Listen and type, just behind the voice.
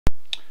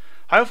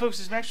Hi folks,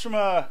 it's Max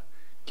from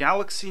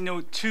Galaxy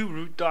Note 2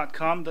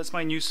 root.com. That's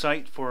my new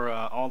site for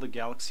all the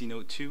Galaxy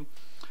Note 2.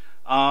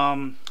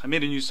 I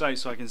made a new site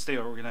so I can stay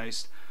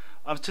organized.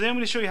 Today I'm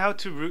going to show you how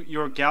to root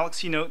your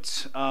Galaxy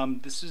Notes.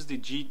 This is the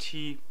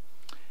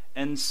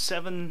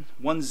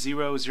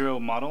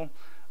GT-N7100 model.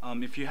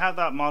 If you have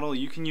that model,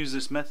 you can use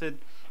this method.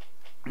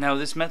 Now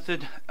this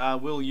method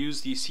will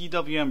use the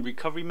CWM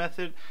recovery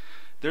method.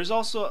 There's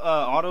also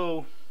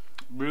auto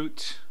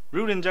root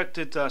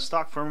injected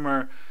stock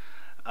firmware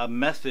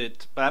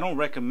method, but I don't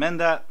recommend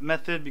that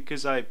method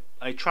because I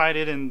tried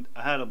it and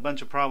I had a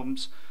bunch of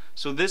problems.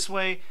 So this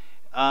way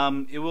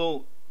it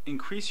will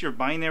increase your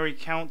binary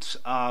count,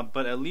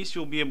 but at least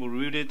you'll be able to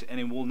root it and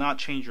it will not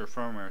change your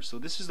firmware. So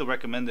this is the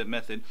recommended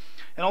method.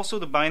 And also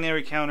the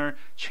binary counter,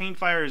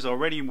 Chainfire is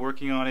already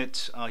working on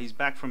it. He's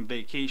back from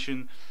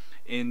vacation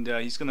and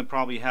he's going to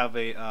probably have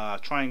a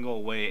triangle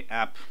away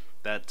app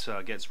that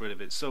gets rid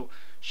of it. So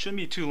shouldn't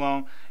be too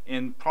long,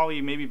 and probably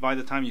maybe by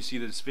the time you see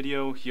this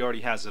video he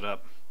already has it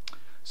up.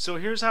 So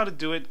here's how to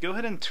do it. Go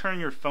ahead and turn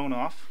your phone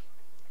off,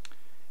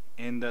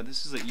 and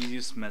this is the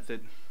easiest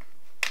method.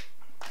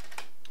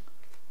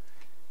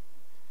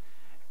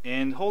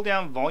 And hold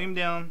down volume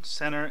down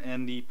center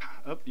and the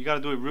you got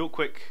to do it real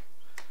quick.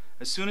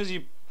 As soon as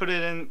you put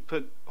it in,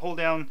 hold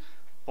down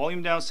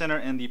volume down center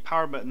and the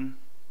power button.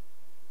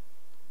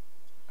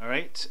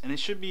 Alright, and it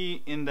should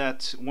be in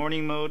that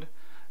warning mode,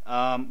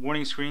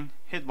 warning screen.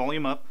 Hit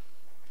volume up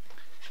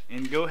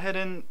and go ahead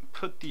and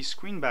put the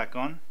screen back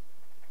on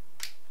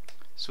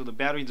so the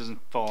battery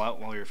doesn't fall out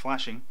while you're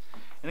flashing,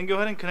 and then go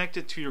ahead and connect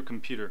it to your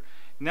computer.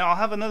 Now I'll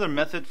have another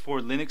method for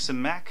Linux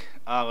and Mac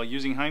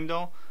using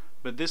Heimdall,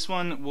 but this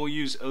one will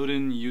use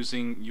Odin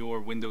using your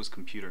Windows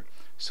computer.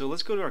 So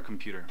let's go to our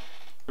computer.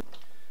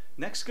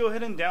 Next, go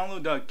ahead and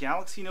download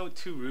Galaxy Note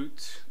 2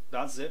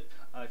 root.zip.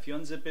 If you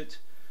unzip it,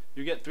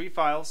 you get 3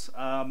 files,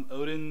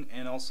 Odin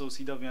and also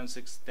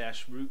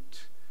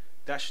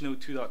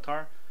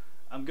CWM6-root-note2.tar.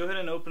 Go ahead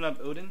and open up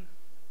Odin,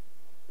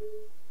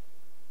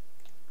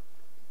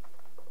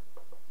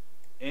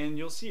 and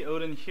you'll see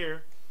Odin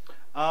here.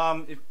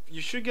 If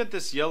you should get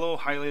this yellow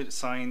highlighted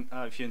sign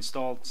if you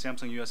installed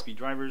Samsung USB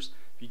drivers.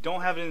 If you don't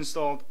have it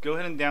installed, go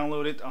ahead and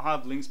download it. I'll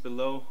have links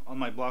below on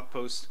my blog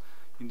post.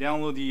 You can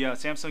download the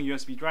Samsung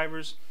USB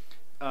drivers,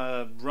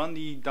 run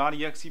the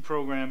 .exe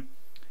program,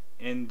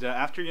 and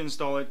after you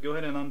install it, go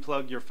ahead and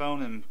unplug your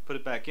phone and put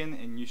it back in,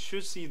 and you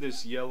should see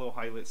this yellow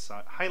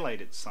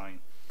highlighted sign.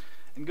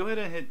 And go ahead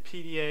and hit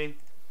PDA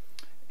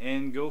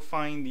and go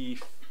find the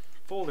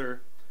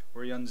folder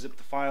where you unzip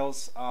the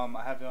files. I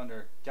have it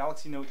under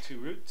Galaxy Note 2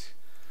 root,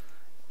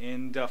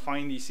 and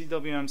find the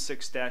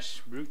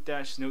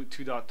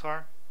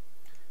CWM6-root-note2.tar.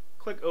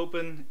 Click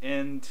open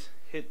and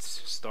hit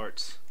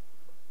start.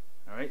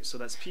 Alright, so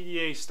that's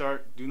PDA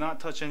start. Do not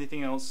touch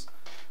anything else.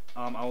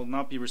 I will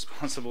not be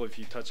responsible if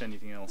you touch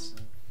anything else.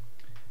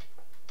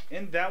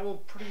 And that will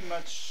pretty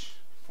much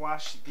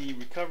flash the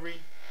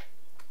recovery,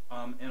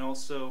 and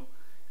also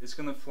it's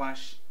gonna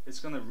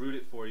root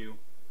it for you,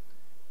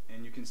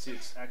 and you can see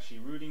it's actually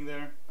rooting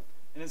there,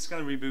 and it's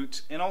gonna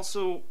reboot. And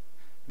also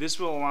this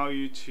will allow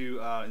you to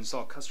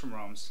install custom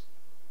ROMs.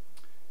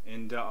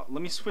 And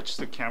let me switch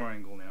the camera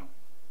angle now.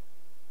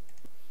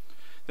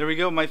 There we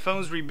go, my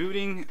phone's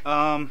rebooting.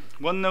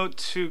 One note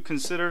to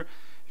consider: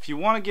 if you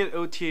want to get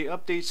OTA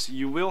updates,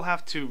 you will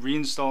have to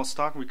reinstall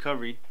stock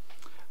recovery.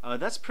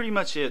 That's pretty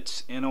much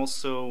it. And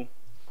also,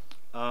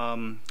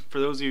 for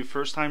those of you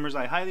first timers,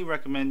 I highly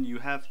recommend you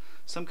have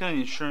some kind of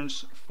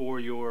insurance for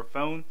your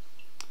phone.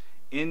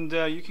 And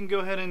you can go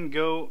ahead and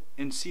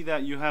see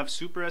that you have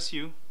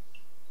SuperSU.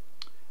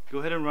 Go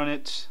ahead and run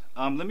it.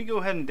 Let me go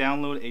ahead and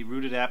download a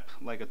rooted app,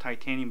 like a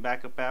Titanium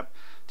backup app,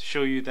 to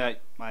show you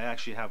that I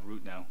actually have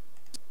root now.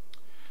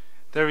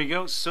 There we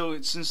go. So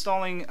it's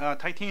installing a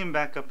Titanium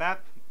backup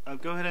app.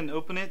 Go ahead and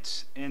open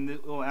it, and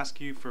it will ask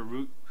you for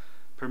root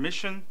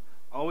permission.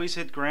 Always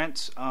hit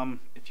grant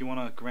if you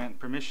want to grant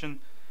permission,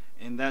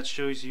 and that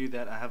shows you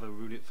that I have a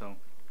rooted phone.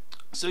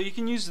 So you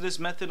can use this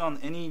method on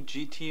any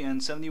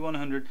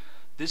GT-N7100.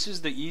 This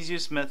is the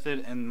easiest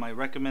method and my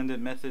recommended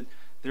method.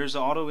 There's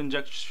an auto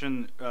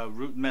injection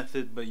root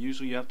method, but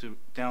usually you have to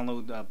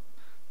download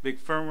big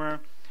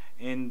firmware,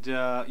 and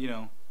you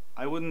know,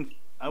 I wouldn't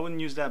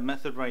use that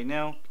method right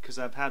now because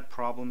I've had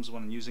problems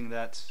when using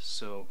that.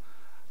 So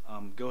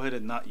go ahead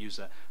and not use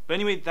that. But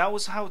anyway, that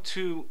was how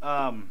to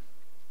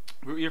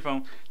root your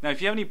phone. Now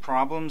if you have any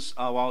problems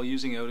while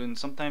using Odin,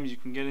 sometimes you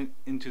can get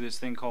into this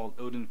thing called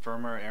Odin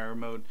firmware error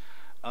mode.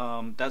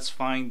 That's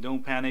fine,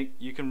 don't panic.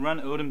 You can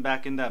run Odin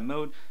back in that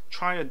mode.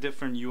 Try a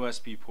different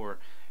USB port.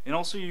 And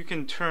also you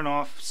can turn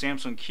off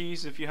Samsung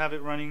keys if you have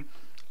it running.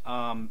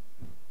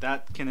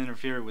 That can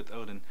interfere with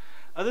Odin.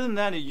 Other than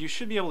that, you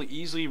should be able to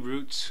easily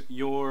root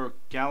your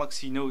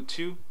Galaxy Note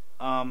 2.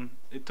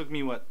 It took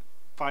me, what,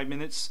 5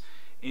 minutes?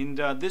 And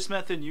this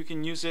method, you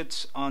can use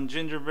it on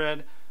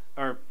gingerbread,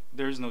 or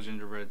there's no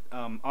gingerbread.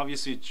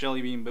 Obviously it's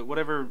Jelly Bean, but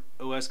whatever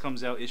OS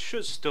comes out, it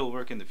should still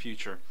work in the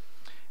future.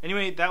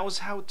 Anyway, that was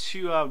how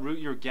to root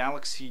your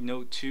Galaxy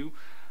Note 2.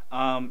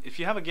 If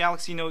you have a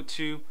Galaxy Note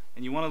 2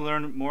 and you want to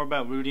learn more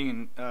about rooting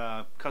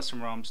and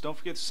custom ROMs, don't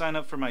forget to sign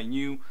up for my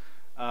new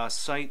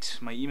site,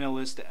 my email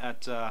list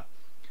at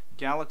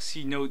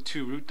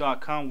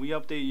GalaxyNote2root.com. We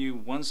update you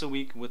once a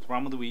week with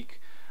ROM of the week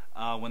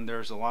when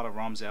there's a lot of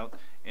ROMs out.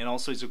 And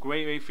also, it's a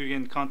great way for you to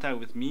get in contact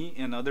with me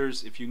and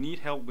others if you need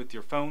help with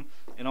your phone,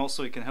 and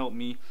also it can help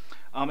me.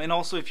 And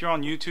also, if you're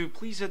on YouTube,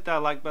 please hit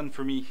that like button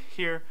for me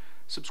here,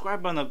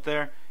 subscribe button up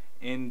there,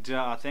 and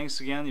thanks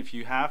again if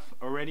you have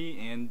already.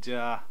 And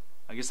I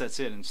guess that's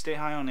it. And stay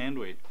high on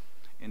Android.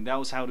 And that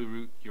was how to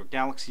root your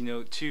Galaxy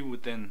Note 2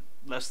 within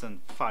less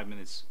than 5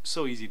 minutes.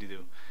 So easy to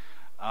do.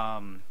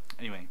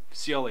 Anyway,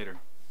 see y'all later.